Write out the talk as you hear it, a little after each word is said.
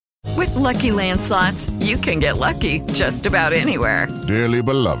With Lucky Land Slots, you can get lucky just about anywhere. Dearly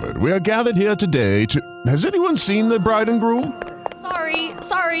beloved, we are gathered here today to... Has anyone seen the bride and groom?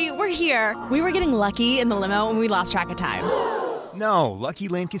 Sorry, we're here. We were getting lucky in the limo and we lost track of time. No, Lucky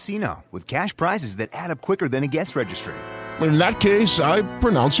Land Casino, with cash prizes that add up quicker than a guest registry. In that case, I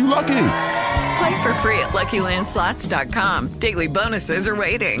pronounce you lucky. Play for free at LuckyLandSlots.com. Daily bonuses are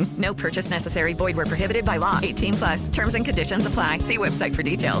waiting. No purchase necessary. Void where prohibited by law. 18+. Terms and conditions apply. See website for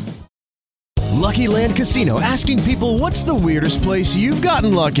details. Lucky Land Casino, asking people, what's the weirdest place you've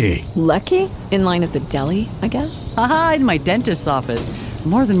gotten lucky? Lucky? In line at the deli, I guess? Aha, in my dentist's office.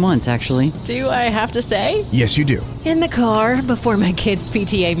 More than once, actually. Do I have to say? Yes, you do. In the car before my kids'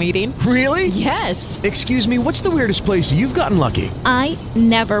 PTA meeting. Really? Yes. Excuse me, what's the weirdest place you've gotten lucky? I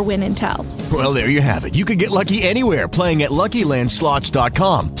never win and tell. Well, there you have it. You can get lucky anywhere, playing at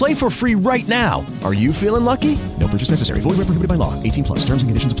LuckyLandSlots.com. Play for free right now. Are you feeling lucky? No purchase necessary. Void where prohibited by law. 18+. Terms and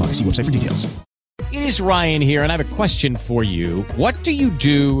conditions apply. See website for details. It is Ryan here, and I have a question for you. What do you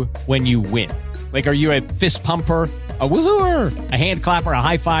do when you win? Like, are you a fist pumper, a woohooer, a hand clapper, a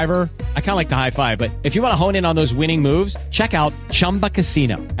high fiver? I kind of like the high five, but if you want to hone in on those winning moves, check out Chumba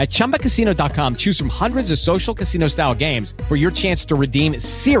Casino. At ChumbaCasino.com, choose from hundreds of social casino-style games for your chance to redeem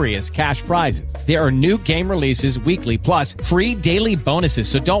serious cash prizes. There are new game releases weekly, plus free daily bonuses,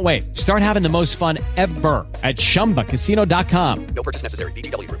 so don't wait. Start having the most fun ever at ChumbaCasino.com. No purchase necessary.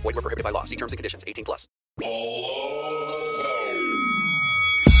 VGW. Void where prohibited by law. See terms and conditions. 18+.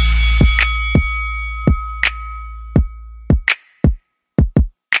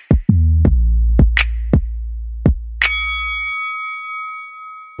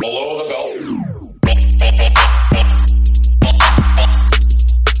 Below the belt.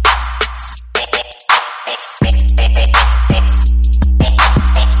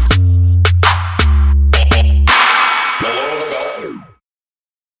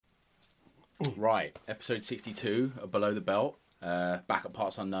 Right, episode 62 of Below the Belt, back at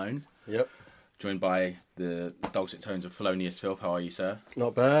Parts Unknown. Yep. Joined by the dulcet tones of Felonious Filth. How are you, sir?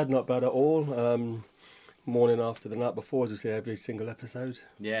 Not bad at all. Morning after the night before, as we say every single episode.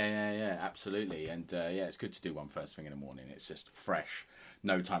 Yeah, absolutely. And it's good to do one first thing in the morning. It's just fresh.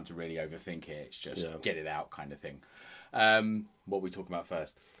 No time to really overthink it. It's just get it out kind of thing. What are we talking about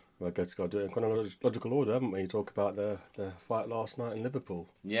first? Well, I guess got to do it in chronological order, haven't we? Talk about the fight last night in Liverpool.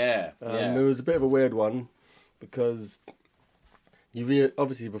 Yeah. It was a bit of a weird one because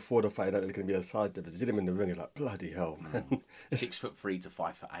obviously before the fight, you know there's going to be a size difference. You see him in the ring, it's like, bloody hell, man. 6'3" to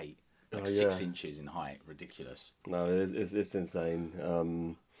 5'8". Like 6 inches in height, ridiculous. No, it's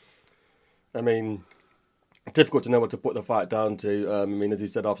insane. I mean, difficult to know what to put the fight down to. I mean, as you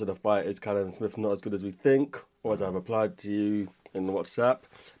said after the fight, is Callum Smith not as good as we think, or as I've replied to you in WhatsApp?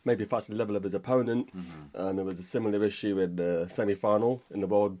 Maybe if that's the level of his opponent. Mm-hmm. It was a similar issue in the semi-final in the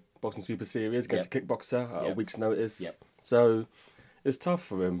World Boxing Super Series against a kickboxer at a week's notice. Yep. So it's tough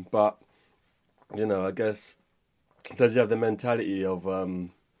for him, but I guess does he have the mentality of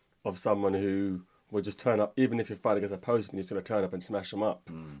someone who will just turn up, even if you're fighting against a postman, he's going to turn up and smash him up.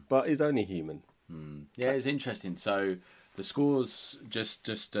 But he's only human. Yeah, it's interesting. So the scores, just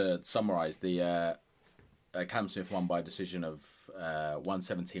to summarise, the Callum Smith won by a decision of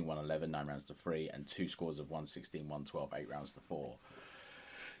 117, 111, 9 rounds to 3, and 2 scores of 116, 112, 8 rounds to 4.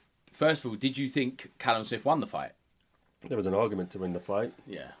 First of all, did you think Callum Smith won the fight? There was an argument to win the fight.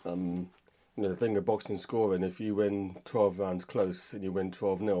 Yeah. The thing of boxing scoring, if you win 12 rounds close and you win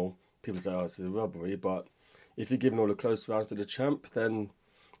 12-0, people say, it's a robbery. But if you're giving all the close rounds to the champ, then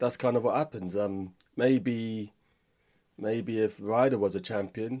that's kind of what happens. Maybe if Ryder was a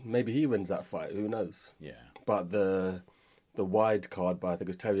champion, maybe he wins that fight. Who knows? Yeah. But the wide card by, I think it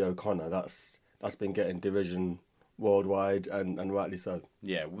was Terry O'Connor, that's been getting derision worldwide, and rightly so.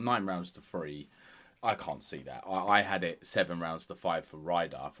 Yeah, well, 9 rounds to 3. I can't see that. I had it 7 rounds to 5 for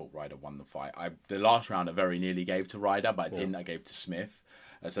Ryder. I thought Ryder won the fight. The last round I very nearly gave to Ryder, but I didn't. I gave to Smith.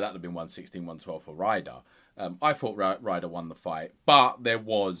 So that would have been 116, 112 for Ryder. I thought Ryder won the fight, but there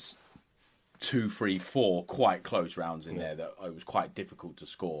was 2, 3, 4 quite close rounds in there that it was quite difficult to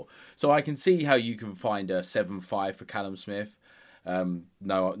score. So I can see how you can find a 7-5 for Callum Smith. No,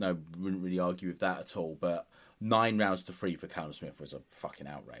 wouldn't really argue with that at all, but 9 rounds to 3 for Callum Smith was a fucking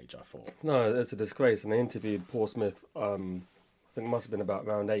outrage, I thought. No, it's a disgrace. And I interviewed Paul Smith, I think it must have been about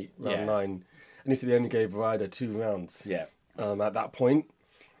round 8, round 9. And he said he only gave Ryder 2 rounds. Yeah. At that point.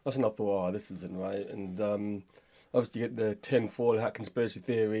 That's when I thought, this isn't right. And obviously you get the 10-4 hat conspiracy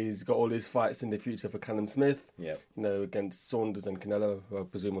theories, got all these fights in the future for Callum Smith. Yeah. Against Saunders and Canelo, who I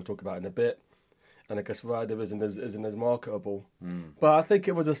presume we'll talk about in a bit. And I guess Ryder isn't as marketable. But I think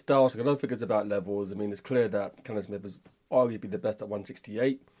it was a style. I don't think it's about levels. I mean, it's clear that Callum Smith was arguably the best at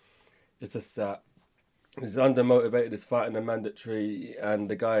 168. It's just that he's undermotivated, he's fighting a mandatory, and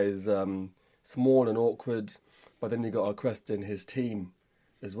the guy is small and awkward. But then you got to question his team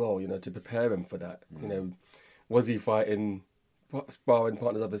as well, to prepare him for that. Was he fighting sparring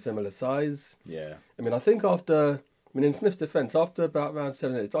partners of a similar size? Yeah. I mean, I think in Smith's defence, after about round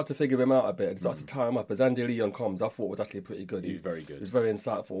 7, it started to figure him out a bit and started to tie him up. As Andy Lee on comms, I thought was actually pretty good. He was very good. He was very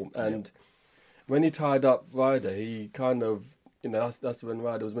insightful. And when he tied up Ryder, he kind of, that's when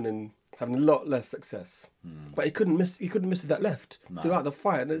Ryder was having a lot less success. But he couldn't miss that left throughout the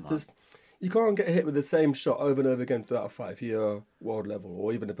fight. And it's just, you can't get hit with the same shot over and over again throughout a fight if you're world level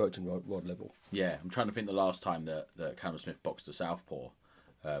or even approaching world level. Yeah, I'm trying to think the last time that Callum Smith boxed a southpaw.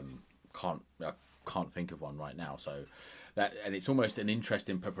 I can't think of one right now. So and it's almost an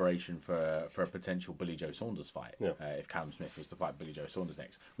interesting preparation for a potential Billy Joe Saunders fight. Yeah. If Callum Smith was to fight Billy Joe Saunders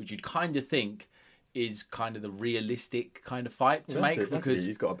next, which you'd kind of think is kind of the realistic kind of fight to make because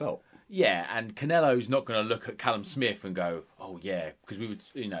he's got a belt. Yeah, and Canelo's not going to look at Callum Smith and go, "Oh yeah," because we would,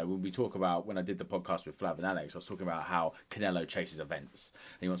 when we talk about when I did the podcast with Flav and Alex, I was talking about how Canelo chases events.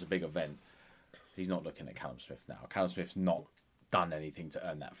 And he wants a big event. He's not looking at Callum Smith now. Callum Smith's not done anything to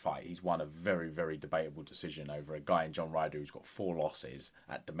earn that fight. He's won a very, very debatable decision over a guy in John Ryder who's got 4 losses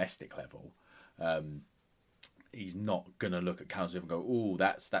at domestic level. He's not going to look at Callum Smith and go, "Ooh,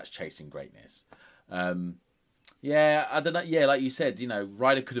 that's chasing greatness." Yeah, I don't know. Yeah, like you said,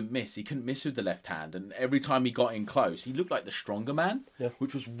 Ryder couldn't miss. He couldn't miss with the left hand. And every time he got in close, he looked like the stronger man,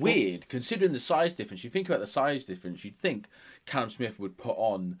 which was weird considering the size difference. You think about the size difference, you'd think Callum Smith would put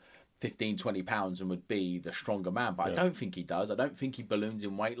on 15, 20 pounds and would be the stronger man. But I don't think he does. I don't think he balloons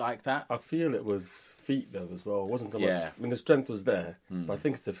in weight like that. I feel it was feet, though, as well. It wasn't so much. I mean, the strength was there. But I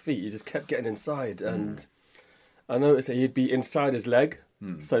think it's the feet. He just kept getting inside. And I noticed that he'd be inside his leg.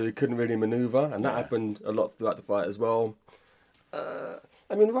 So he couldn't really manoeuvre, and that happened a lot throughout the fight as well. I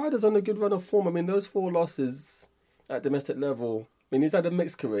mean, Ryder's on a good run of form. I mean, those 4 losses at domestic level, I mean, he's had a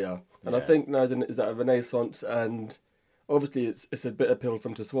mixed career, and I think now he's at a renaissance, and obviously it's a bitter pill for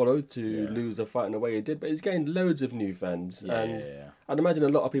him to swallow to lose a fight in the way he did, but he's gained loads of new fans, and I'd imagine a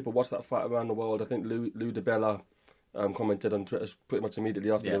lot of people watch that fight around the world. I think Lou DiBella commented on Twitter pretty much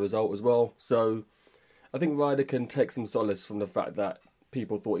immediately after the result as well, so I think Ryder can take some solace from the fact that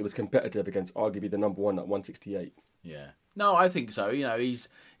people thought he was competitive against arguably the number 1 at 168. Yeah. No, I think so.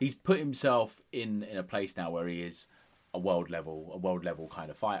 He's put himself in a place now where he is a world level kind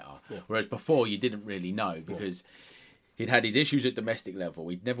of fighter. Yeah. Whereas before you didn't really know because he'd had his issues at domestic level.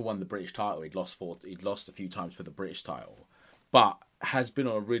 He'd never won the British title. He'd lost a few times for the British title. But has been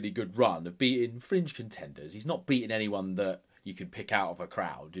on a really good run of beating fringe contenders. He's not beaten anyone that you could pick out of a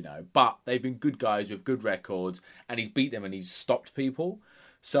crowd, but they've been good guys with good records, and he's beat them and he's stopped people.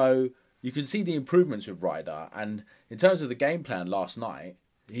 So you can see the improvements with Ryder. And in terms of the game plan last night,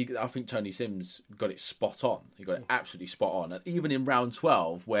 I think Tony Sims got it spot on. He got it absolutely spot on. And even in round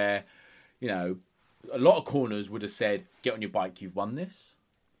 12, where, a lot of corners would have said, "Get on your bike, you've won this."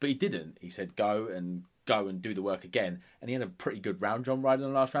 But he didn't. He said, go and do the work again. And he had a pretty good round, John Ryder, in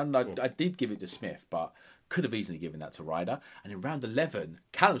the last round. I did give it to Smith, but could have easily given that to Ryder. And in round 11,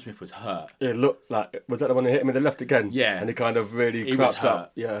 Callum Smith was hurt. It looked like, was that the one that hit him in the left again? Yeah. And he kind of really crouched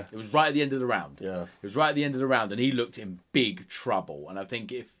up. Yeah. It was right at the end of the round. Yeah. It was right at the end of the round, and he looked in big trouble. And I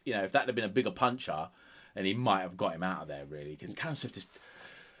think if that had been a bigger puncher, then he might have got him out of there, really. Because Callum Smith just...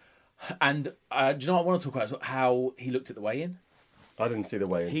 And do you know what I want to talk about? Is how he looked at the weigh-in. I didn't see the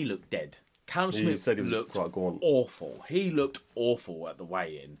weigh-in. He looked dead. Callum Smith said he was looked quite gaunt. Awful. He looked awful at the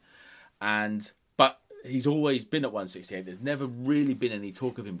weigh-in. But he's always been at 168. There's never really been any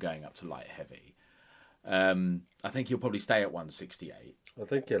talk of him going up to light heavy. I think he'll probably stay at 168. I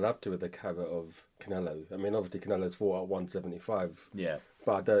think he'll have to with the caveat of Canelo. I mean, obviously Canelo's fought at 175. Yeah.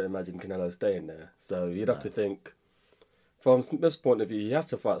 But I don't imagine Canelo staying there. So you'd have to think, from this point of view, he has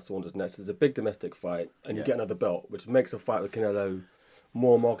to fight Saunders next. It's a big domestic fight, and you get another belt, which makes a fight with Canelo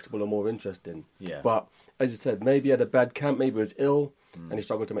more marketable and more interesting. Yeah. But as you said, maybe he had a bad camp, maybe he was ill, and he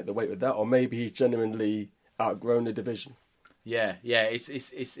struggled to make the weight with that, or maybe he's genuinely outgrown the division. Yeah. It's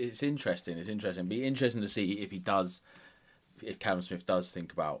interesting. It's interesting. It'd be interesting to see if Callum Smith does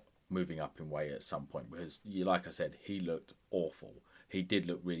think about moving up in weight at some point, because, like I said, he looked awful. He did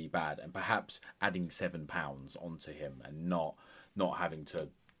look really bad, and perhaps adding 7 pounds onto him and not having to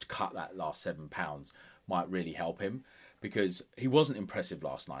cut that last 7 pounds might really help him, because he wasn't impressive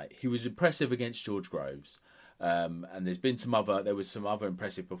last night. He was impressive against George Groves, and there was some other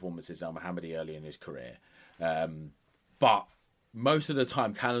impressive performances on Mohammadi early in his career, but most of the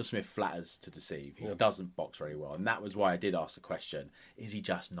time Callum Smith flatters to deceive. He doesn't box very well, and that was why I did ask the question: is he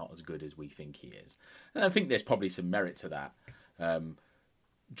just not as good as we think he is? And I think there's probably some merit to that.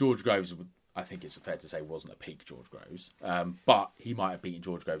 George Groves, I think it's fair to say, wasn't a peak George Groves. But he might have beaten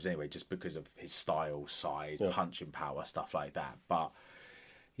George Groves anyway, just because of his style, size, punching power, stuff like that. But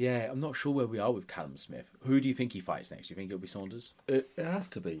yeah, I'm not sure where we are with Callum Smith. Who do you think he fights next? Do you think it'll be Saunders? It has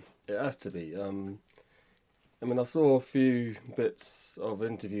to be. It has to be. I mean, I saw a few bits of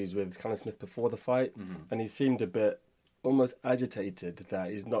interviews with Callum Smith before the fight, and he seemed a bit almost agitated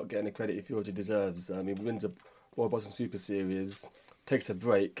that he's not getting the credit he feels he deserves. He wins a World Boxing Super Series, takes a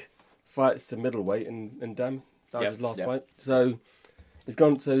break, fights the middleweight, and damn, that was his last fight. So he's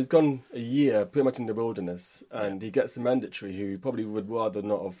gone a year pretty much in the wilderness, and he gets a mandatory who probably would rather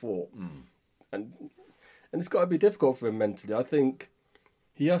not have fought. And it's got to be difficult for him mentally. I think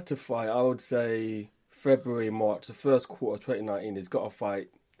he has to fight, I would say, February, March, the first quarter of 2019, he's got to fight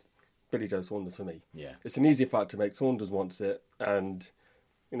Billy Joe Saunders for me. Yeah. It's an easy fight to make. Saunders wants it, and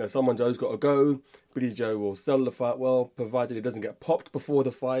someone Joe's got to go. Billy Joe will sell the fight well, provided he doesn't get popped before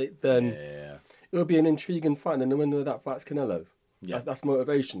the fight. Then it'll be an intriguing fight, and then the winner of that fight's Canelo. Yeah. That's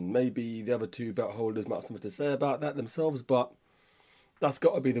motivation. Maybe the other two belt holders might have something to say about that themselves, but that's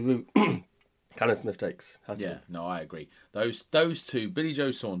got to be the route Callum Smith takes. No, I agree. Those two, Billy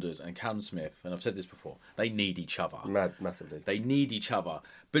Joe Saunders and Callum Smith, and I've said this before, they need each other. Massively. They need each other.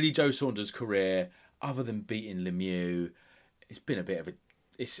 Billy Joe Saunders' career, other than beating Lemieux, it's been a bit of a...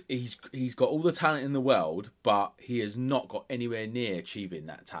 He's got all the talent in the world, but he has not got anywhere near achieving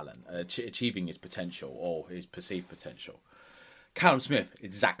that talent, achieving his potential or his perceived potential. Callum Smith,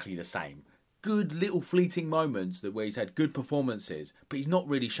 exactly the same. Good little fleeting moments where he's had good performances, but he's not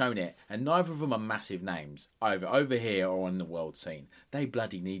really shown it, and neither of them are massive names either over here or on the world scene. They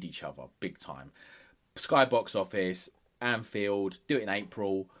bloody need each other big time. Sky Box Office, Anfield, do it in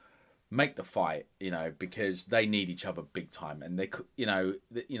April, make the fight, because they need each other big time. And they could,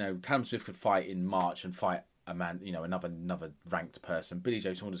 Callum Smith could fight in March and fight a man, another ranked person. Billy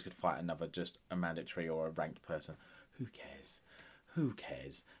Joe Saunders could fight another just a mandatory or a ranked person. Who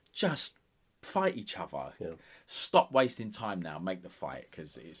cares? Just fight each other. Yeah. Stop wasting time now. Make the fight,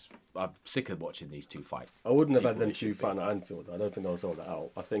 because I'm sick of watching these two fight. I wouldn't have had them two fighting at Anfield. I don't think they'll sort that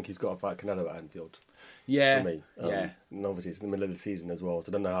out. I think he's got to fight Canelo at Anfield. Yeah, for me. And obviously it's in the middle of the season as well, so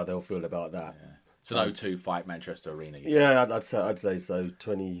I don't know how they'll feel about that. Yeah. It's an O2 fight, Manchester Arena. Yeah, I'd say so.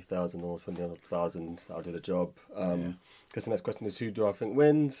 20,000 or 20,000. That'll do the job. Because the next question is, who do I think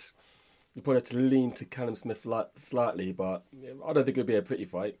wins? You probably have to lean to Callum Smith slightly, but I don't think it'll be a pretty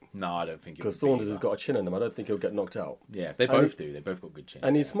fight. No, I don't think it will. Because Saunders has got a chin in him. I don't think he'll get knocked out. Yeah, they both do. They both got good chins.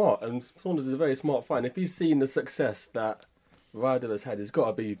 And he's smart. And Saunders is a very smart fighter. And if he's seen the success that Ryder has had, he's got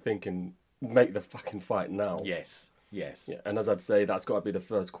to be thinking, make the fucking fight now. Yes. Yeah, and as I'd say, that's got to be the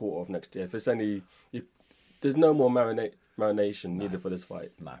first quarter of next year. If it's there's no more marination needed for this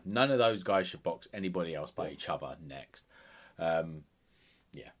fight. No, none of those guys should box anybody else but each other next.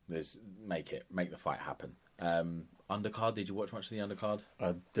 Make the fight happen. Undercard, did you watch much of the undercard?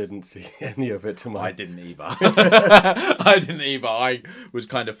 I didn't see any of it I didn't either. I was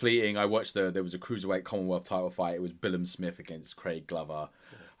kind of fleeting. I watched there was a Cruiserweight Commonwealth title fight. It was Billum Smith against Craig Glover.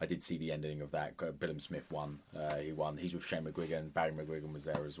 I did see the ending of that. Billum Smith won. He won. He's with Shane McGuigan. Barry McGuigan was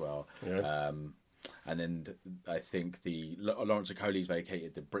there as well. Yeah. And then I think Lawrence Okole's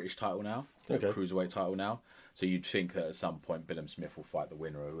vacated the British title now, the Cruiserweight title now. So you'd think that at some point Billum Smith will fight the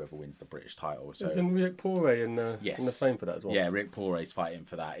winner or whoever wins the British title. So isn't Rick Poirier in the fame for that as well? Yeah, Rick Poirier's fighting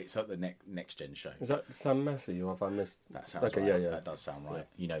for that. It's at the next gen show. Is that Sam Massey, or have I missed? That sounds right. Yeah. That does sound right. Yeah.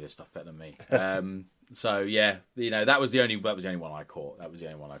 You know this stuff better than me. So yeah, that was the only one I caught. I was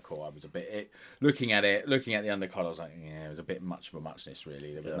a bit looking at the undercard. I was like, it was a bit much of a muchness.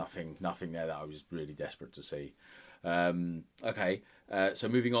 Really, there was nothing there that I was really desperate to see. So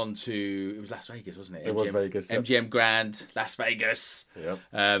moving on to, it was Las Vegas, wasn't it? It was Vegas. MGM Grand, Las Vegas. Yep.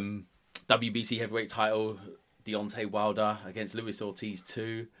 WBC heavyweight title, Deontay Wilder against Luis Ortiz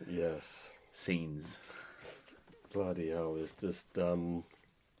 2. Yes. Scenes. Bloody hell! It's just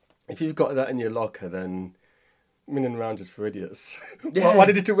if you've got that in your locker, then winning rounds is for idiots. Yeah. Why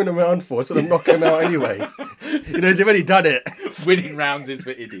did you do win a round for? Sort of knock him out anyway. He's already done it. Winning rounds is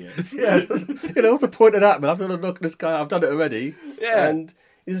for idiots. Yeah, what's the point of that, man? I've done a look at this guy. I've done it already. Yeah, and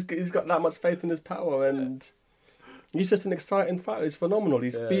he's got that much faith in his power, and he's just an exciting fighter. He's phenomenal.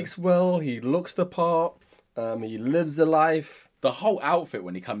 He speaks well. He looks the part. He lives the life. The whole outfit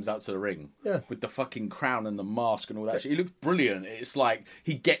when he comes out to the ring, with the fucking crown and the mask and all that shit, he looks brilliant. It's like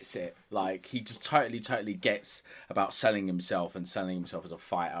he gets it. Like he just totally gets about selling himself as a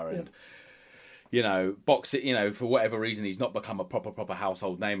fighter, and boxing. For whatever reason, he's not become a proper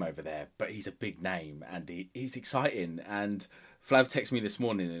household name over there, but he's a big name and he's exciting. And Flav texted me this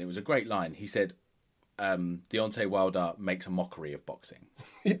morning, and it was a great line. He said, Deontay Wilder makes a mockery of boxing.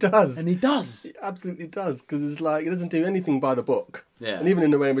 He does. And he does. He absolutely does, because it's like, he doesn't do anything by the book. Yeah. And even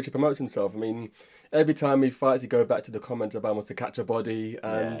in the way in which he promotes himself, I mean, every time he fights, he goes back to the comments about wants to catch a body,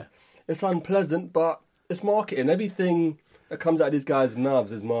 and it's unpleasant, but it's marketing. Everything that comes out of these guys'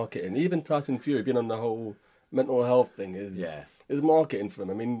 mouths is marketing. Even Tyson Fury being on the whole mental health thing is marketing for him.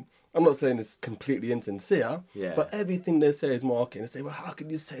 I mean, I'm not saying it's completely insincere, but everything they say is marketing. They say, well, how can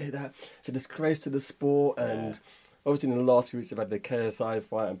you say that? It's a disgrace to the sport. And obviously in the last few weeks, they've had the KSI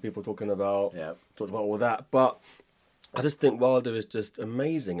fight and people talking about all that. But I just think Wilder is just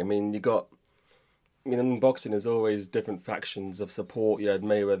amazing. I mean, in boxing, there's always different factions of support. You had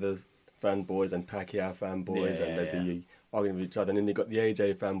Mayweather's fanboys and Pacquiao fanboys, and they'd be arguing with each other. And then you got the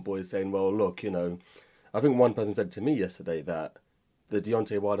AJ fanboys saying, well, look, I think one person said to me yesterday that the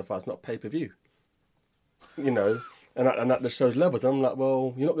Deontay Wilder fight's not pay-per-view. And that just shows levels. And I'm like,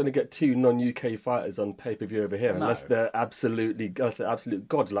 well, you're not going to get two non-UK fighters on pay-per-view over here unless they're absolute gods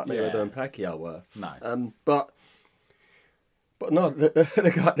like Mayweather and Pacquiao were. No. But no,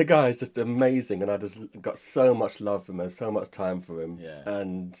 the guy is just amazing, and I just got so much love for him and so much time for him. Yeah.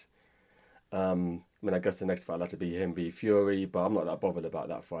 And I guess the next fight will have to be him v Fury, but I'm not that bothered about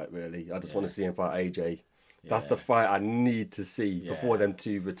that fight really. I just want to see him fight AJ. That's the fight I need to see before them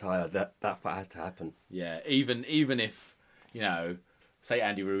two retire. That fight has to happen. Yeah, even if, say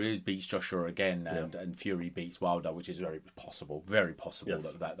Andy Ruiz beats Joshua again and Fury beats Wilder, which is very possible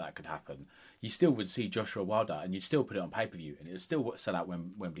that could happen, you still would see Joshua Wilder and you'd still put it on pay-per-view and it would still sell out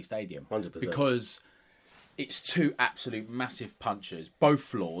Wembley Stadium. 100%. Because it's two absolute massive punchers, both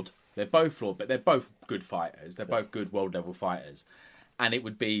flawed. They're both flawed, but they're both good fighters. They're both good world-level fighters. And it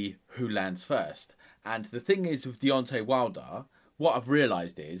would be who lands first. And the thing is with Deontay Wilder, what I've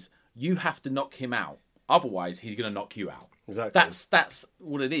realised is you have to knock him out. Otherwise, he's going to knock you out. Exactly. That's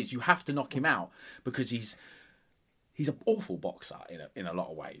what it is. You have to knock him out because he's an awful boxer in a lot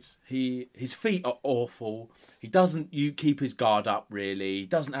of ways. His feet are awful. He doesn't keep his guard up really. He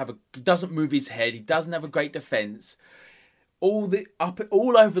doesn't move his head. He doesn't have a great defence. All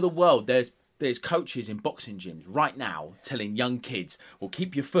over the world, there's coaches in boxing gyms right now telling young kids, well,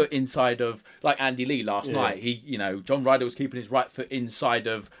 keep your foot inside of, like Andy Lee last night. John Ryder was keeping his right foot inside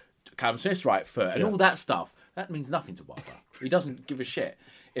of Callum Smith's right foot and all that stuff. That means nothing to Wilder. He doesn't give a shit.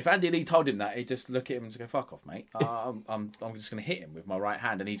 If Andy Lee told him that, he'd just look at him and just go, fuck off, mate. I'm just going to hit him with my right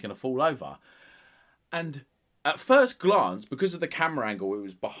hand and he's going to fall over. And at first glance, because of the camera angle, it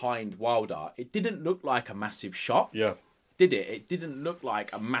was behind Wilder, it didn't look like a massive shot. Yeah. Did it? It didn't look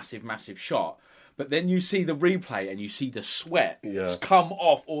like a massive, massive shot. But then you see the replay and you see the sweat come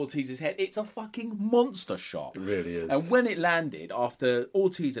off Ortiz's head. It's a fucking monster shot. It really is. And when it landed, after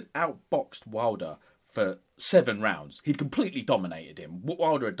Ortiz had outboxed Wilder for 7 rounds, he'd completely dominated him.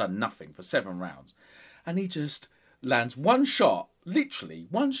 Wilder had done nothing for 7 rounds. And he just lands one shot, literally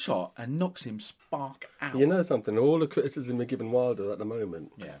one shot, and knocks him spark out. You know something? All the criticism we're giving Wilder at the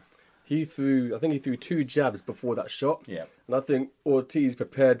moment. Yeah. I think he threw 2 jabs before that shot. Yeah. And I think Ortiz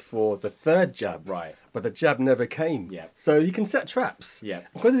prepared for the 3rd jab. Right. But the jab never came. Yeah. So he can set traps. Yeah.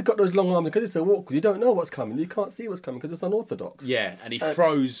 Because he's got those long arms, because it's so awkward, you don't know what's coming. You can't see what's coming because it's unorthodox. Yeah, and he was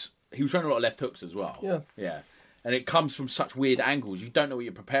throwing a lot of left hooks as well. Yeah. Yeah. And it comes from such weird angles. You don't know what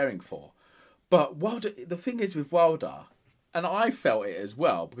you're preparing for. But Wilder, the thing is with Wilder, and I felt it as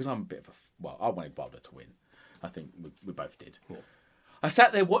well, because I'm a bit of I wanted Wilder to win. I think we both did. Yeah. I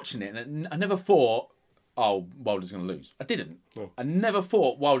sat there watching it and I never thought, oh, Wilder's going to lose. I didn't. Oh. I never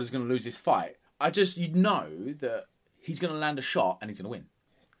thought Wilder's going to lose this fight. You'd know that he's going to land a shot and he's going to win.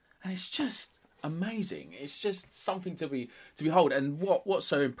 And it's just amazing. It's just something to behold. And what's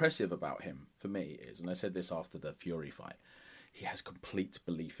so impressive about him for me is, and I said this after the Fury fight, he has complete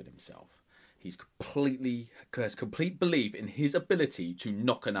belief in himself. He has complete belief in his ability to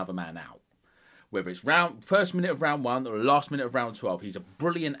knock another man out. Whether it's first minute of round 1 or the last minute of round 12, he's a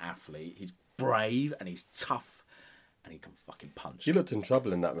brilliant athlete. He's brave and he's tough and he can fucking punch. He looked in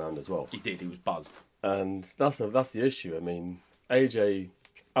trouble in that round as well. He did. He was buzzed. And that's the issue. I mean, AJ,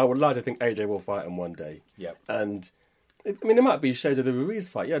 I would like to think AJ will fight him one day. Yep. And it might be shades of the Ruiz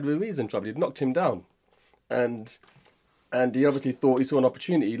fight. Yeah, Ruiz in trouble. He'd knocked him down, and he obviously thought he saw an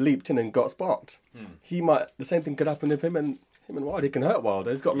opportunity. He leaped in and got sparked. The same thing could happen with him and Wilder. He can hurt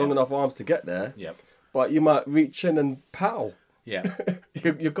Wilder. He's got long enough arms to get there. Yep. But you might reach in and pow. Yeah.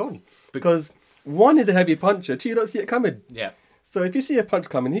 You're gone. Because 1 is a heavy puncher, 2 you don't see it coming. Yeah. So if you see a punch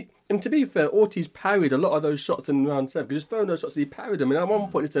coming, and to be fair, Ortiz parried a lot of those shots in round 7. Because just throwing those shots, he parried them. And at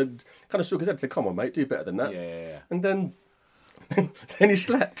one point he said, kind of shook his head and said, come on, mate, do better than that. Yeah. And then Then he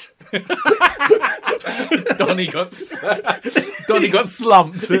slept. Donnie got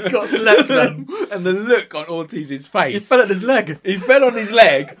slumped. He got slept then. And the look on Ortiz's face. He fell on his leg. He fell on his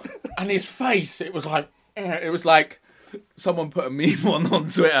leg, and his face, it was like someone put a meme on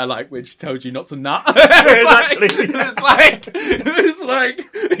Twitter, like, which tells you not to nut. Exactly. It was like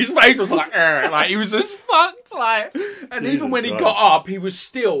his face was like he was just fucked, like. And Jesus even when he Christ. got up, he was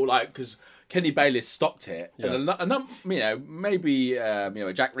still like, because Kenny Bayless stopped it, Yeah. and maybe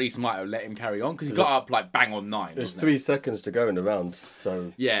Jack Reese might have let him carry on because he got up like bang on 9. There's wasn't 3 seconds to go in the round,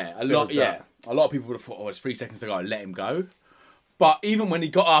 so yeah, a there lot. was Yeah, that. a lot of people would have thought, oh, it's 3 seconds to go, let him go. But even when he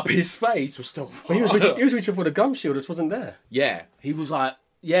got up, his face was still. Well, he was reaching for the gum shield, which wasn't there. Yeah, he was like,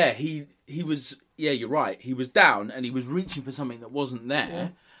 he was. Yeah, you're right. He was down and he was reaching for something that wasn't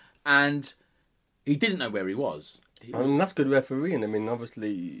there, and he didn't know where he was. That's good refereeing. I mean,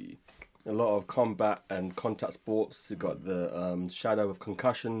 obviously, a lot of combat and contact sports, you've got the shadow of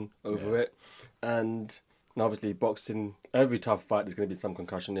concussion over it. And obviously, boxing, every tough fight, there's going to be some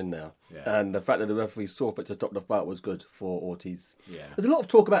concussion in there. Yeah. And the fact that the referee saw fit to stop the fight was good for Ortiz. Yeah. There's a lot of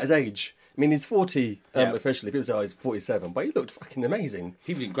talk about his age. I mean, he's 40 officially. People say, oh, he's 47. But he looked fucking amazing.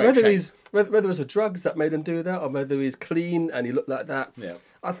 He was in great shape. Whether it's the drugs that made him do that or whether he's clean and he looked like that,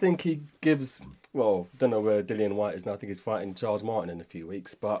 I think he gives... Well, don't know where Dillian White is now. I think he's fighting Charles Martin in a few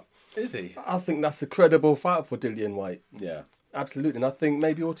weeks. But is he? I think that's a credible fight for Dillian White. Yeah. Absolutely. And I think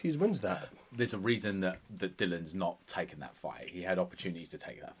maybe Ortiz wins that. There's a reason that Dylan's not taken that fight. He had opportunities to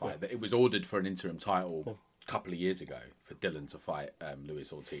take that fight. It was ordered for an interim title a couple of years ago for Dylan to fight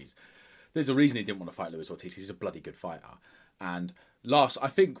Luis Ortiz. There's a reason he didn't want to fight Luis Ortiz. He's a bloody good fighter. And I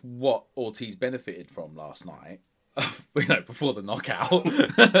think what Ortiz benefited from last night, before the knockout,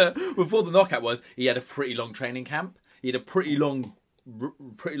 was he had a pretty long training camp. He had a pretty long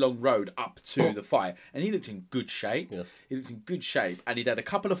road up to the fight, and he looked in good shape. Yes. He looked in good shape, and he'd had a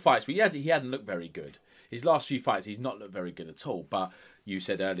couple of fights where he hadn't looked very good. His last few fights, he's not looked very good at all. But you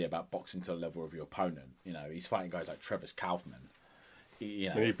said earlier about boxing to the level of your opponent. He's fighting guys like Travis Kaufman.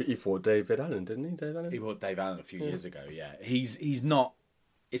 He fought David Allen, didn't he? Dave Allen? He fought Dave Allen a few years ago. Yeah, he's not.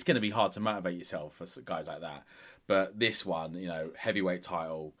 It's going to be hard to motivate yourself for guys like that. But this one, heavyweight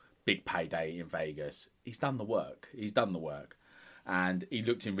title, big payday in Vegas. He's done the work. And he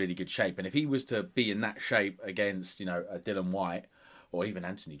looked in really good shape. And if he was to be in that shape against, a Dylan White or even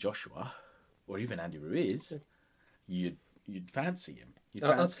Anthony Joshua or even Andy Ruiz, you'd fancy him.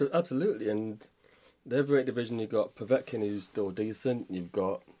 Absolutely. And the heavyweight division, you've got Povetkin, who's still decent. You've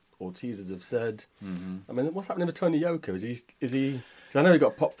got Ortiz, as I've said. Mm-hmm. I mean, what's happening with Tony Yoka? Is he? Cause I know he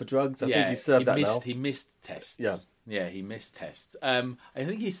got popped for drugs. I think he served that now. He missed tests. Yeah, he missed tests. I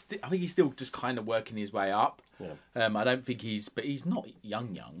think he's still just kind of working his way up. Yeah. I don't think but he's not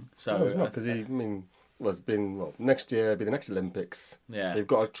young. So no, he's not, because next year will be the next Olympics. Yeah. So you've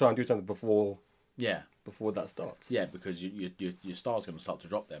got to try and do something before. Yeah. Before that starts. Yeah, because your star's going to start to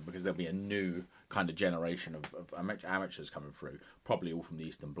drop then, because there'll be a new kind of generation of amateurs coming through, probably all from the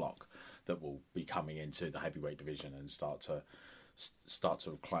Eastern Bloc, that will be coming into the heavyweight division and start to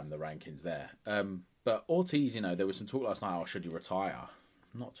climb the rankings there. But Ortiz, there was some talk last night, should you retire?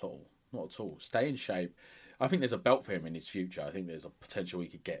 Not at all. Stay in shape. I think there's a belt for him in his future. I think there's a potential he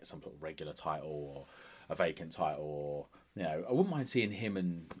could get some sort of regular title or a vacant title, or, I wouldn't mind seeing him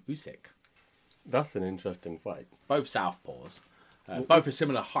and Usyk. That's an interesting fight. Both southpaws, both a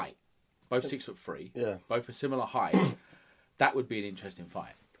similar height, both 6'3". Yeah, both a similar height. That would be an interesting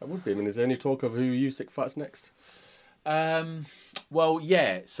fight. That would be. I mean, is there any talk of who Usyk fights next? Well,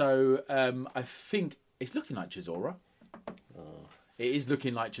 yeah. So I think it's looking like Chisora. It is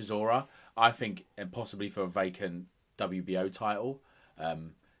looking like Chisora. I think, and possibly for a vacant WBO title.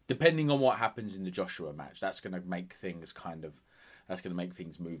 Depending on what happens in the Joshua match, that's going to make things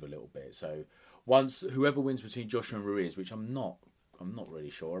move a little bit. So once whoever wins between Joshua and Ruiz, which I'm not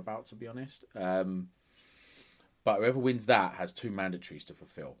really sure about, to be honest. But whoever wins that has 2 mandatories to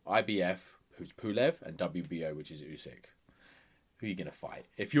fulfill: IBF, who's Pulev, and WBO, which is Usyk. Who are you going to fight?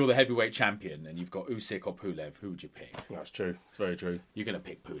 If you're the heavyweight champion and you've got Usyk or Pulev, who would you pick? That's true. It's very true. You're going to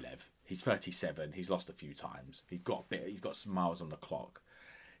pick Pulev. He's 37. He's lost a few times. He's got some miles on the clock.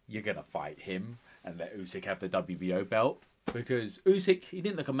 You're going to fight him and let Usyk have the WBO belt. Because Usyk, he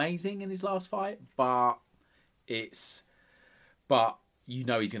didn't look amazing in his last fight, but he's going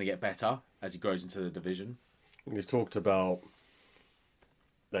to get better as he grows into the division. He's talked about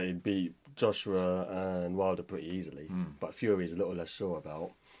that he'd beat Joshua and Wilder pretty easily, but Fury's a little less sure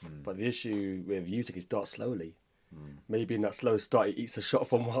about. But the issue with Usyk, he starts slowly. Maybe in that slow start, he eats a shot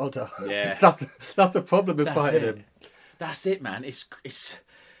from Wilder. Yeah, that's the problem with fighting him. That's it, man.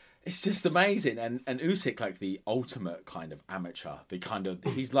 It's just amazing, and Usyk like the ultimate kind of amateur.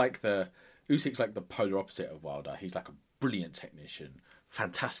 Usyk's like the polar opposite of Wilder. He's like a brilliant technician,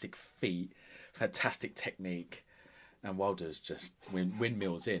 fantastic feet, fantastic technique, and Wilder's just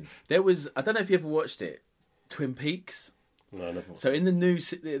windmills in. I don't know if you ever watched it, Twin Peaks. No, never. So in the new,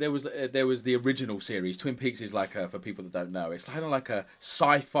 there was the original series. Twin Peaks is like for people that don't know, it's kind of like a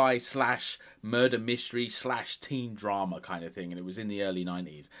sci-fi / murder mystery / teen drama kind of thing, and it was in the early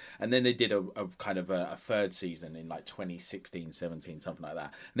 90s. And then they did a kind of a third season in like 2016, 17, something like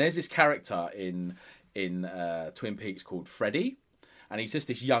that. And there's this character in Twin Peaks called Freddy, and he's just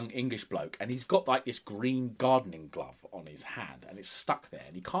this young English bloke, and he's got like this green gardening glove on his hand, and it's stuck there,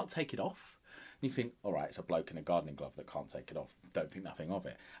 and he can't take it off. And you think, all right, it's a bloke in a gardening glove that can't take it off. Don't think nothing of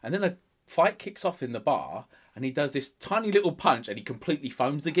it. And then a fight kicks off in the bar, and he does this tiny little punch, and he completely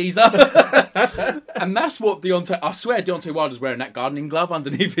foams the geezer. And that's what I swear Deontay Wilder's wearing that gardening glove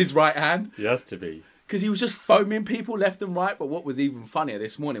underneath his right hand. He has to be. Because he was just foaming people left and right. But what was even funnier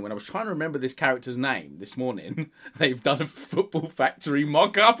this morning, when I was trying to remember this character's name this morning, they've done a Football Factory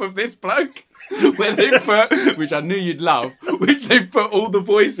mock-up of this bloke. Where they put, which I knew you'd love, which they've put all the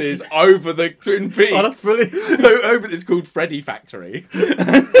voices over the Twin Peaks. Oh, that's brilliant. It's called Freddy Factory.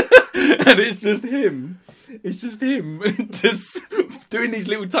 And it's just him. It's just him just doing these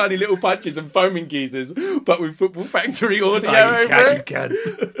tiny little punches and foaming geezers, but with Football Factory audio You can.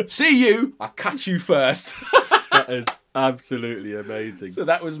 See you, I'll catch you first. That is absolutely amazing. So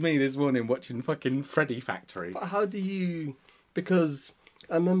that was me this morning watching fucking Freddy Factory. But how do you... Because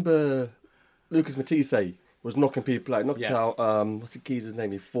I remember Lucas Matisse was knocking people out. Knocked out, what's the geezer's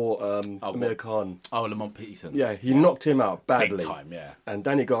name? He fought Amir Khan. Oh, Lamont Peterson. Yeah, he knocked him out badly. Big time, yeah. And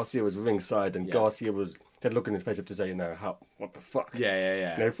Danny Garcia was ringside, and Garcia was... Had a look in his face up to say, what the fuck?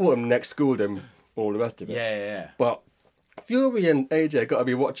 Yeah. He fought him next, schooled him, all the rest of it. Yeah. But Fury and AJ got to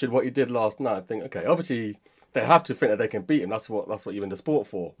be watching what he did last night and think, okay, obviously they have to think that they can beat him. That's what you're in the sport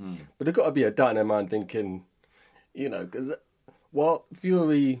for. But they've got to be a doubt in their mind thinking, because while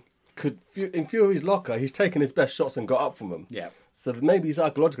Fury in Fury's locker, he's taken his best shots and got up from them. Yeah. So maybe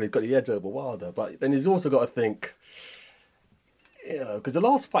psychologically he's got the edge over Wilder. But then he's also got to think, because the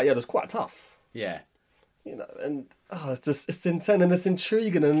last fight he had was quite tough. Yeah. And it's insane and it's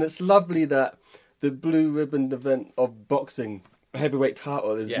intriguing, and it's lovely that the blue ribbon event of boxing heavyweight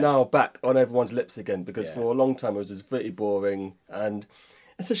title is now back on everyone's lips again, because for a long time it was just pretty boring, and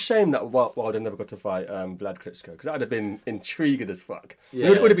it's a shame that Wilder never got to fight Vlad Klitschko, because that would have been intriguing as fuck.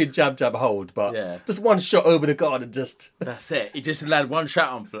 It would have been jab, hold, but just one shot over the guard and just... That's it. He just landed one shot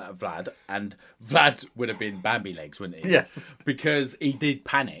on Vlad, and Vlad would have been Bambi legs, wouldn't he? Yes. Because he did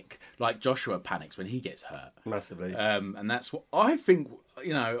panic, like Joshua panics when he gets hurt. Massively. And that's what I think,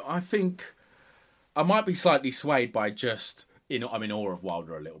 I think I might be slightly swayed by just... I'm in awe of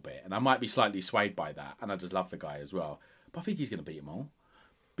Wilder a little bit, and I might be slightly swayed by that, and I just love the guy as well. But I think he's going to beat them all.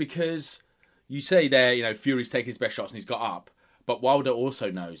 Because you say there, Fury's taking his best shots and he's got up, but Wilder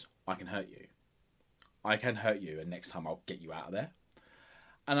also knows, I can hurt you. I can hurt you, and next time I'll get you out of there.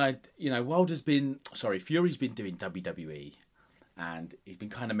 And Fury's been doing WWE, and he's been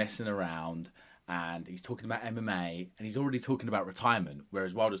kind of messing around, and he's talking about MMA, and he's already talking about retirement,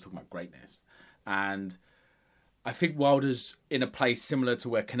 whereas Wilder's talking about greatness. And I think Wilder's in a place similar to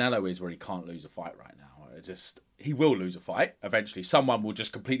where Canelo is, where he can't lose a fight right now. He will lose a fight eventually. Someone will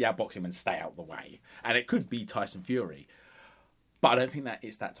just completely outbox him and stay out of the way, and it could be Tyson Fury. But I don't think that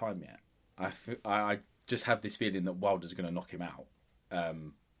it's that time yet. I just have this feeling that Wilder's going to knock him out,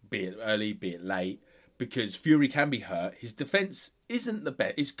 be it early, be it late, because Fury can be hurt. His defense isn't the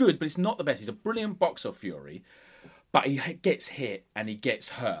best. It's good, but it's not the best. He's a brilliant boxer, Fury, but he gets hit and he gets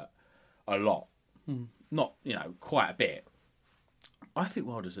hurt a lot. Not quite a bit. I think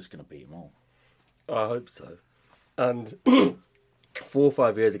Wilder's just going to beat him all. I hope so. And 4 or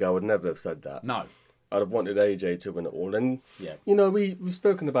 5 years ago, I would never have said that. No. I'd have wanted AJ to win it all. And, we've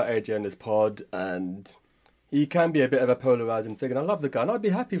spoken about AJ in this pod, and he can be a bit of a polarising figure. And I love the guy, and I'd be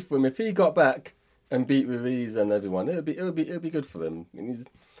happy for him if he got back and beat Ruiz and everyone. It'll be good for him. And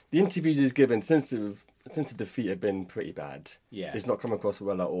the interviews he's given since the defeat have been pretty bad. Yeah. He's not come across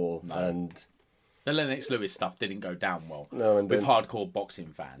well at all. No. And the Lennox Lewis stuff didn't go down well. No, and with hardcore boxing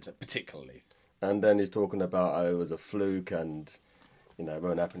fans, particularly. And then he's talking about how it was a fluke and, it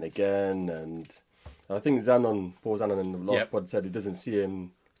won't happen again. And I think Paul Zanon in the last pod said he doesn't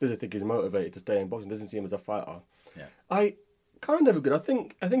think he's motivated to stay in boxing, doesn't see him as a fighter. Yeah. I kind of agree. I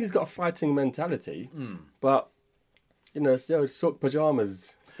think he's got a fighting mentality, but, it's the old silk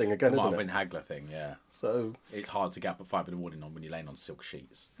pyjamas thing again, isn't it? Marvin Hagler thing, yeah. So it's hard to get up at 5 a.m. when you're laying on silk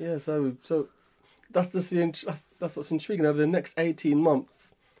sheets. Yeah, so that's just that's what's intriguing. Over the next 18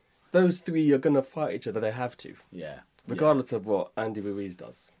 months, those three are going to fight each other. They have to. Yeah. Regardless of what Andy Ruiz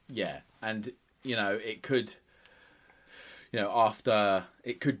does. Yeah, and it could, after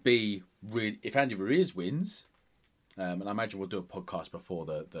it could be if Andy Ruiz wins, and I imagine we'll do a podcast before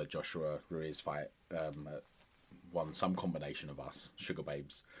the Joshua Ruiz fight. Some combination of us, Sugar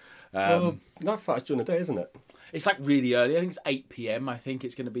Babes. That fight's during the day, isn't it? It's like really early. I think it's 8 p.m. I think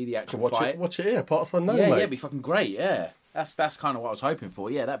it's going to be the actual fight. Watch it here, parts unknown. Yeah, mate. it'd be fucking great. Yeah, that's kind of what I was hoping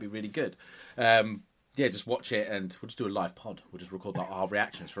for. Yeah, that'd be really good. Just watch it, and we'll just do a live pod. We'll just record our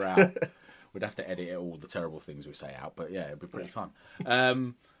reactions throughout. We'd have to edit all the terrible things we say out, but yeah, it'd be pretty fun.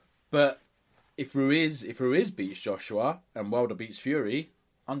 But if Ruiz beats Joshua and Wilder beats Fury,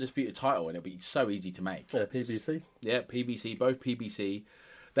 undisputed title, and it'll be so easy to make. Yeah, PBC. Yeah, PBC, both PBC.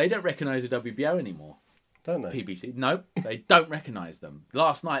 They don't recognise the WBO anymore. Don't they? PBC. No, they don't recognise them.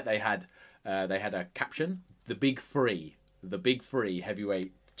 Last night they had a caption, the big three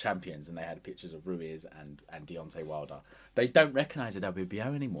heavyweight champions, and they had pictures of Ruiz and Deontay Wilder. They don't recognise the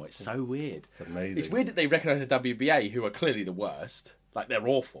WBO anymore. It's so weird. It's amazing. It's weird that they recognise the WBA, who are clearly the worst. Like, they're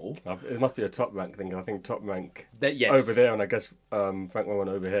awful. It must be a Top Rank thing. I think Top Rank yes. over there, and I guess Frank Warren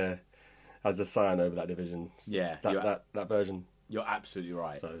over here has the sign over that division. Yeah, that version. You're absolutely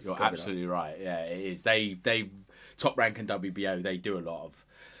right. So you're absolutely right. Yeah, it is. They Top Rank and WBO. They do a lot of.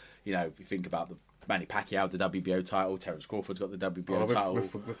 If you think about the Manny Pacquiao, the WBO title. Terence Crawford's got the WBO title.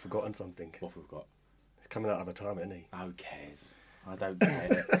 We've forgotten something. What have we got? He's coming out of retirement, isn't he? Who cares? I don't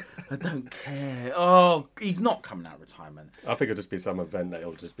care. I don't care. Oh, he's not coming out of retirement. I think it'll just be some event that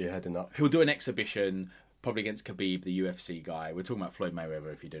he'll just be heading up. He'll do an exhibition, probably against Khabib, the UFC guy. We're talking about Floyd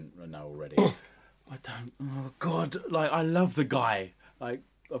Mayweather, if you didn't know already. Oh God, I love the guy. I've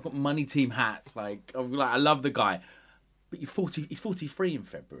got money team hats. I love the guy. But he's 43 in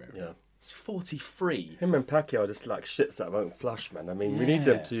February. Yeah. He's 43. Him and Pacquiao are just like shits that won't flush, man. I mean, we need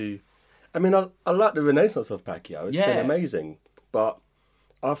them to... I mean, I like the renaissance of Pacquiao. It's been amazing. But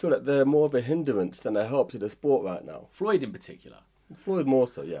I feel like they're more of a hindrance than a help to the sport right now. Floyd in particular. Floyd more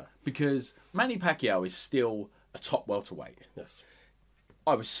so, yeah. Because Manny Pacquiao is still a top welterweight. Yes.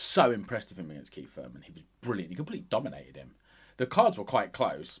 I was so impressed with him against Keith Thurman. He was brilliant. He completely dominated him. The cards were quite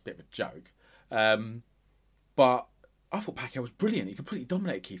close. Bit of a joke. But I thought Pacquiao was brilliant. He completely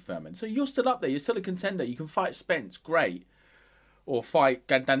dominated Keith Thurman. So you're still up there. You're still a contender. You can fight Spence. Great. Or fight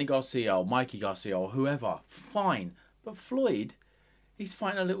Danny Garcia or Mikey Garcia or whoever. Fine. But Floyd, he's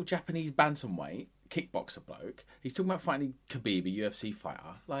fighting a little Japanese bantamweight kickboxer bloke. He's talking about fighting Khabib, a UFC fighter.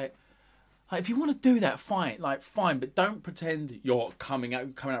 Like if you want to do that, fine. But don't pretend you're coming out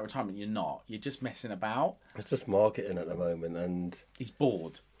of retirement. You're not. You're just messing about. It's just marketing at the moment, and he's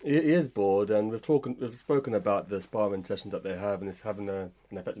bored. He is bored, and we've spoken about the sparring sessions that they have, and it's having an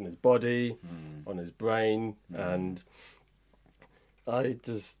effect on his body, on his brain, and it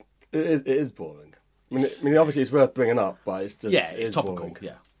is boring. I mean, obviously it's worth bringing up, but it's just it's topical. Boring.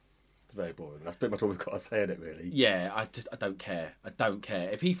 Yeah, it's very boring. That's pretty much all we've got to say in it, really. Yeah, I don't care. I don't care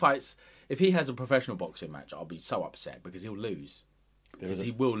if he has a professional boxing match. I'll be so upset because he'll lose. Because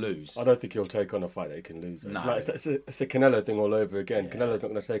he will lose. I don't think he'll take on a fight that he can lose. No. It's a Canelo thing all over again. Yeah. Canelo's not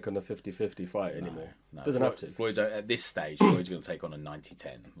going to take on a 50-50 fight anymore. No. Doesn't have to. Floyd's at this stage, Floyd's going to take on a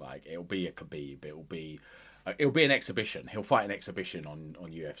 90-10. It'll be a Khabib. It'll be an exhibition. He'll fight an exhibition on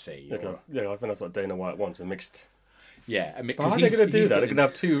UFC. Yeah, I think that's what Dana White wants, a mixed... Yeah. But how are they going to do that? They're going to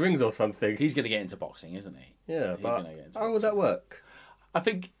have 2 rings or something. He's going to get into boxing, isn't he? Yeah, but how would that work? I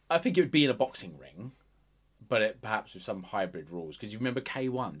think it would be in a boxing ring, but perhaps with some hybrid rules. Because you remember K1? Do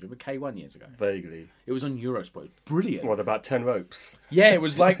you remember K1 years ago? Vaguely. It was on Eurosport. Brilliant. What, about 10 ropes? Yeah, it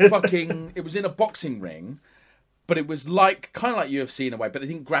was like fucking... It was in a boxing ring, but it was kind of like UFC in a way, but they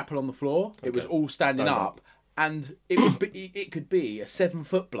didn't grapple on the floor. Okay. It was all standing up. And it could be a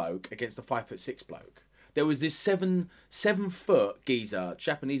 7-foot bloke against a 5'6" bloke. There was this 7-foot geezer,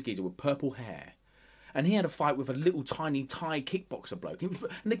 Japanese geezer with purple hair, and he had a fight with a little tiny Thai kickboxer bloke. And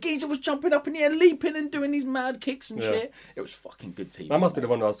the geezer was jumping up in the air, leaping and doing these mad kicks and shit. It was fucking good TV. That must be the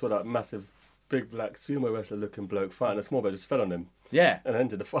one where I saw that massive, big black sumo wrestler looking bloke fighting a small bloke just fell on him. Yeah, and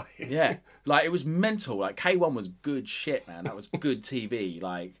ended the fight. Yeah, it was mental. K1 was good shit, man. That was good TV.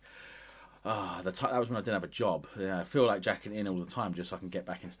 That was when I didn't have a job. Yeah, I feel like jacking in all the time just so I can get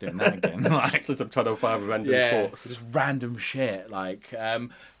back into doing that again. Just some Channel 5 random sports. Just random shit.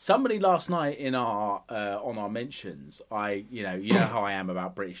 Somebody last night in our on our mentions, you know how I am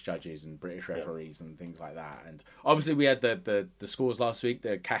about British judges and British referees and things like that. And obviously we had the scores last week.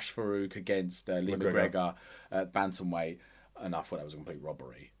 The Cash Farouk against Lee McGregor at bantamweight, and I thought that was a complete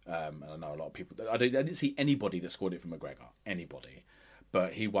robbery. And I know a lot of people. I didn't see anybody that scored it for McGregor. Anybody.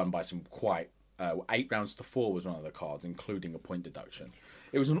 But he won by some quite 8 rounds to 4 was one of the cards, including a point deduction.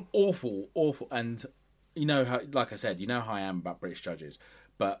 It was an awful, and you know how, like I said, you know how I am about British judges,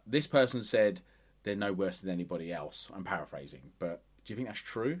 but this person said they're no worse than anybody else. I'm paraphrasing, but do you think that's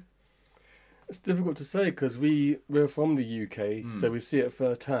true? It's difficult to say because we're from the UK, so we see it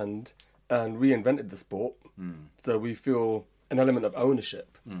firsthand, and we invented the sport, so we feel an element of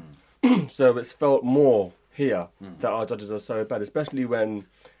ownership. So it's felt more here that our judges are so bad, especially when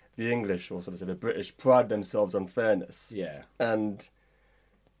the English, or sort of say the British, pride themselves on fairness. Yeah. And,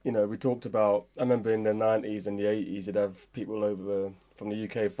 you know, we talked about, I remember in the 90s and the 80s, you'd have people over from the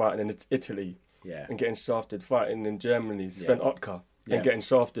UK fighting in Italy and getting shafted, fighting in Germany, Sven Otka, and getting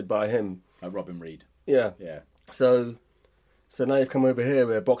shafted by him. Like Robin Reed. Yeah. Yeah. So now you've come over here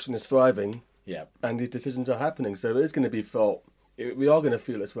where boxing is thriving. Yeah. And these decisions are happening. So it is going to be felt. We are going to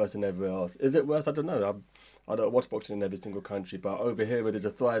feel it's worse than everywhere else. Is it worse? I don't know. I don't watch boxing in every single country, but over here where there's a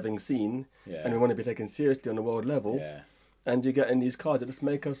thriving scene and we want to be taken seriously on the world level, and you get in these cards that just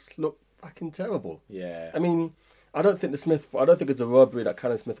make us look fucking terrible. Yeah. I mean, I don't think it's a robbery that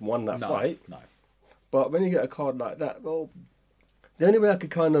Callum Smith won that fight. No. But when you get a card like that, well, the only way I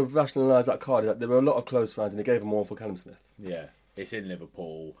could kind of rationalise that card is that there were a lot of close fans and they gave them all for Callum Smith. Yeah. It's in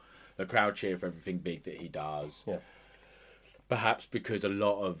Liverpool. The crowd cheer for everything big that he does. Yeah. Perhaps because a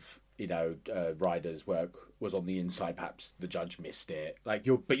lot of, Ryder's work was on the inside, perhaps the judge missed it. But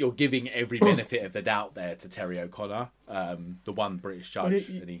you're giving every benefit of the doubt there to Terry O'Connor, the one British judge,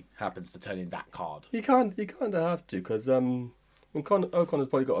 and he happens to turn in that card. You kind of have to, because O'Connor's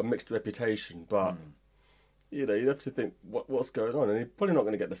probably got a mixed reputation, but you have to think what's going on, and he's probably not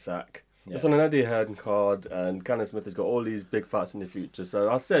going to get the sack. Yeah. It's on an Eddie Hearn card, and Callum Smith has got all these big fights in the future.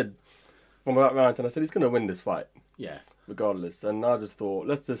 So I said from that round, and I said he's going to win this fight. Yeah. Regardless. And I just thought,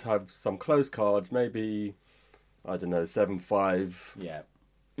 let's just have some close cards, maybe, I don't know, 7-5. Yeah.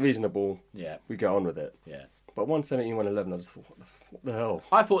 Reasonable. Yeah. We get on with it. Yeah. But 117, 111, I just thought, what the hell?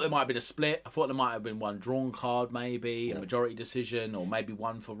 I thought there might have been a split. I thought there might have been one drawn card, maybe, a majority decision, or maybe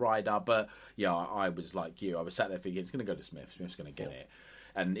one for Ryder. But, yeah, I was like you. I was sat there thinking, it's going to go to Smith. Smith's going to get it.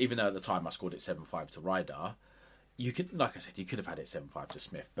 And even though at the time I scored it 7-5 to Ryder, you could, like I said, you could have had it 7-5 to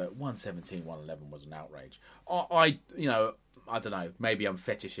Smith, but 117, 111 was an outrage. I don't know, maybe I'm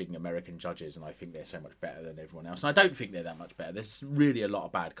fetishing American judges and I think they're so much better than everyone else. And I don't think they're that much better. There's really a lot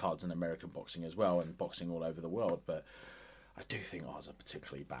of bad cards in American boxing as well, and boxing all over the world, but I do think ours are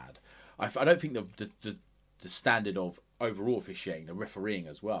particularly bad. I don't think the standard of overall officiating, the refereeing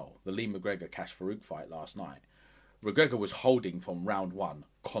as well, the Lee McGregor-Cash Farouk fight last night, McGregor was holding from round 1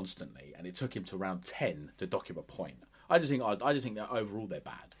 constantly, and it took him to round 10 to dock him a point. I just think that overall they're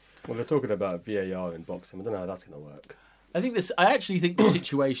bad. Well, they're talking about VAR in boxing. I don't know how that's going to work. I actually think the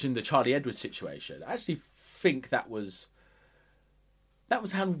situation, the Charlie Edwards situation, I actually think that was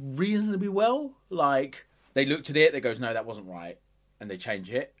handled reasonably well. Like, they looked at it, they goes, no, that wasn't right, and they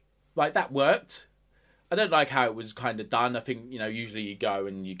change it. Like, that worked. I don't like how it was kind of done. I think, usually you go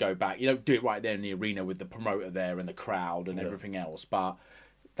and you go back. You don't do it right there in the arena with the promoter there and the crowd and everything else. But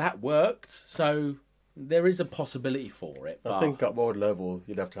that worked. So there is a possibility for it. But I think at world level,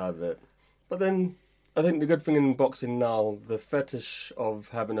 you'd have to have it. But then I think the good thing in boxing now, the fetish of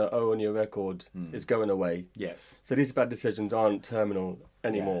having an O on your record is going away. Yes. So these bad decisions aren't terminal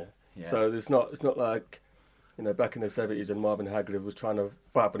anymore. Yeah. So it's not like, back in the 70s and Marvin Hagler was trying to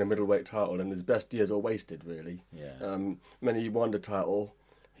fight for the middleweight title and his best years are wasted, really. Yeah. When he won the title,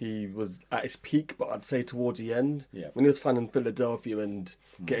 he was at his peak, but I'd say towards the end. Yeah. When he was fighting in Philadelphia and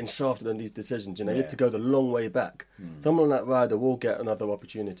getting shafted on these decisions, you had to go the long way back. Someone like Ryder will get another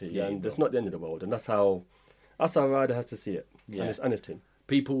opportunity, and it's not the end of the world. And that's how Ryder has to see it, and his team.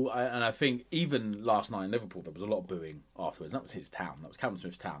 People, and I think even last night in Liverpool, there was a lot of booing afterwards. That was his town. That was Callum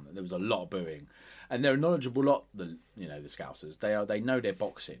Smith's town. There was a lot of booing, and they're a knowledgeable lot. The Scousers. They know their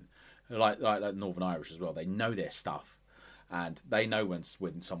boxing, like Northern Irish as well. They know their stuff, and they know when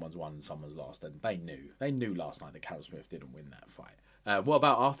someone's won and someone's lost. And they knew last night that Callum Smith didn't win that fight. What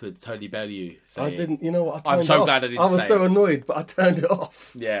about afterwards, Tony Bellew saying... I didn't, you know what, I turned I'm so off. glad I didn't I was so annoyed, but I turned it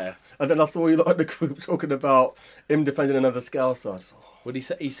off. Yeah. And then I saw you lot in the group talking about him defending another Scouser. What he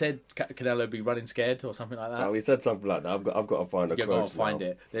said Canelo be running scared or something like that? No, he said something like that. I've got to find a quote. You've got to find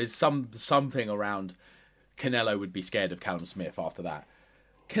it. There's something around Canelo would be scared of Callum Smith after that.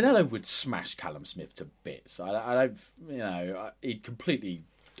 Canelo would smash Callum Smith to bits. I don't, he'd completely...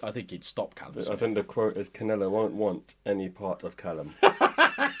 I think he'd stop Callum Smith. I think the quote is, Canelo won't want any part of Callum.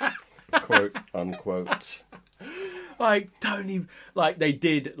 Quote, unquote. They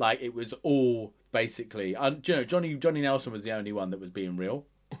did, it was all basically... Johnny Nelson was the only one that was being real.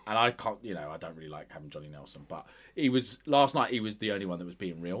 And I can't, I don't really like having Johnny Nelson. But last night he was the only one that was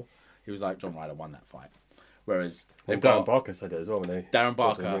being real. He was like, John Ryder won that fight. Whereas Darren Barker said it as well, when they Darren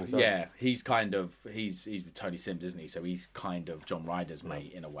Barker, yeah, he's with Tony Sims, isn't he? So he's kind of John Ryder's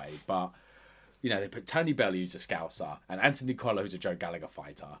mate in a way. But they put Tony Bellew, who's a Scouser, and Anthony Collo, who's a Joe Gallagher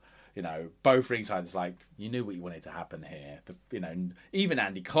fighter. Both ringside. It's like you knew what you wanted to happen here. Even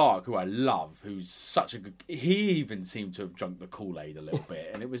Andy Clark, who I love, who's such a good. He even seemed to have drunk the Kool-Aid a little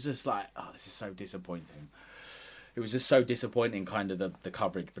bit, and it was just like, oh, this is so disappointing. It was just so disappointing, kind of the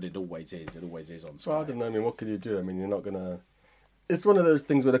coverage, but it always is. It always is on Sky. Well, I don't know. I mean, what can you do? I mean, you're not gonna. It's one of those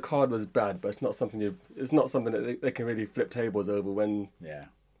things where the card was bad, but it's not something that they can really flip tables over when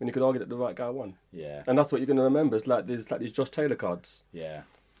you could argue that the right guy won. Yeah. And that's what you're going to remember. It's like these Josh Taylor cards. Yeah.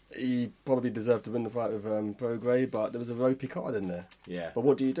 He probably deserved to win the fight with Prograis, but there was a ropey card in there. Yeah. But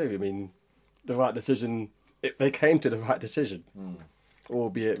what do you do? I mean, the right decision. They came to the right decision,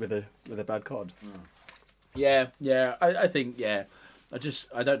 albeit with a bad card. Yeah. I think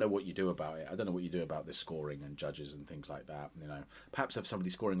I don't know what you do about it. I don't know what you do about the scoring and judges and things like that. Perhaps have somebody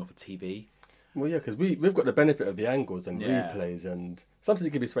scoring off a TV. Well, yeah, because we've got the benefit of the angles and replays, and sometimes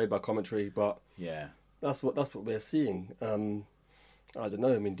it can be swayed by commentary, but that's what we're seeing. I don't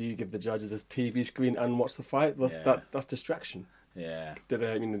know. I mean, do you give the judges a TV screen and watch the fight? That's distraction. Yeah.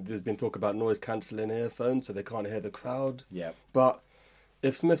 There's been talk about noise cancelling earphones, so they can't hear the crowd. Yeah. But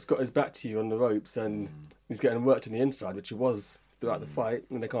if Smith's got his back to you on the ropes and he's getting worked on the inside, which he was throughout the fight,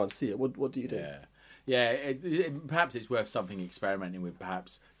 and they can't see it, what do you do? Yeah. Perhaps it's worth something experimenting with.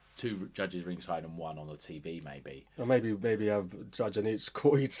 Perhaps 2 judges ringside and 1 on the TV, maybe. Or maybe have a judge on each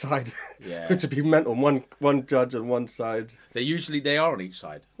side. Yeah. Which would be mental. One judge on one side. They are on each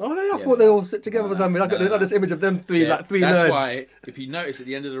side. Oh, I thought they all sit together or something. I got this image of them three, like three nerds. That's why, if you notice at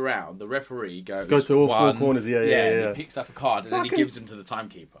the end of the round, the referee goes to all 4 corners. Yeah. And he picks up a card and then he gives them to the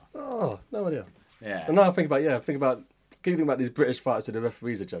timekeeper. Oh, no idea. Yeah. And now I think about these British fights with the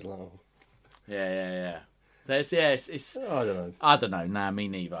referees are judging. Oh. Yeah. So it's I don't know. Nah, me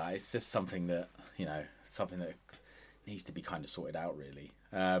neither. It's just something that needs to be kind of sorted out, really.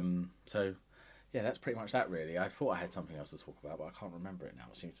 So yeah, that's pretty much that, really. I thought I had something else to talk about, but I can't remember it now.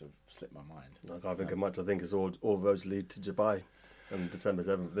 It seems to have slipped my mind. I think it's all roads lead to Dubai on December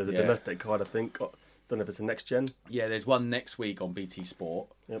 7th. There's a domestic card, I think. Don't know if it's a next gen. Yeah, there's one next week on BT Sport.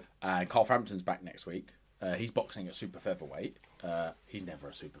 Yep. And Carl Frampton's back next week. He's boxing at super featherweight. He's never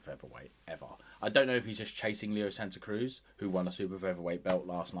a super featherweight, ever. I don't know if he's just chasing Leo Santa Cruz, who won a super featherweight belt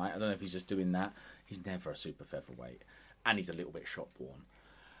last night. I don't know if he's just doing that. He's never a super featherweight. And he's a little bit shot-born.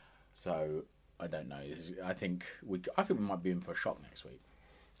 So, I don't know. I think we might be in for a shock next week.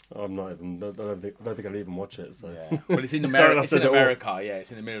 I'm not even. I don't think I'll even watch it. So. Yeah. Well, it's in America. It's in America. Yeah,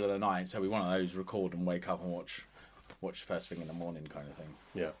 it's in the middle of the night. So, we're one of those record and wake up and watch first thing in the morning kind of thing.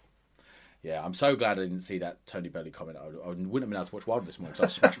 Yeah. Yeah, I'm so glad I didn't see that Tony Bellew comment. I wouldn't have been able to watch Wilder this morning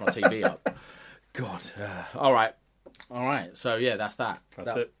because I smashed my TV up. God. All right. So, yeah, that's that.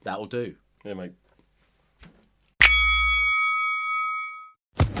 That's it. That'll do. Yeah, mate.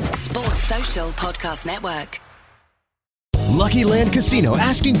 Sports Social Podcast Network. Lucky Land Casino,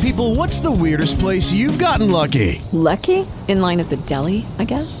 asking people, what's the weirdest place you've gotten lucky? Lucky? In line at the deli, I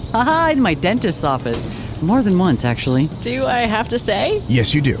guess? Aha, in my dentist's office. More than once, actually. Do I have to say?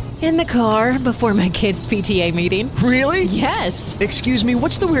 Yes, you do. In the car before my kids' PTA meeting. Really? Yes. Excuse me,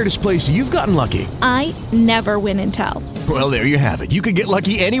 what's the weirdest place you've gotten lucky? I never win and tell. Well, there you have it. You can get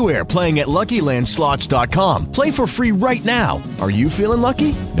lucky anywhere, playing at LuckyLandSlots.com. Play for free right now. Are you feeling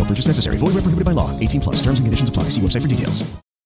lucky? No purchase necessary. Void where prohibited by law. 18+. Terms and conditions apply. See website for details.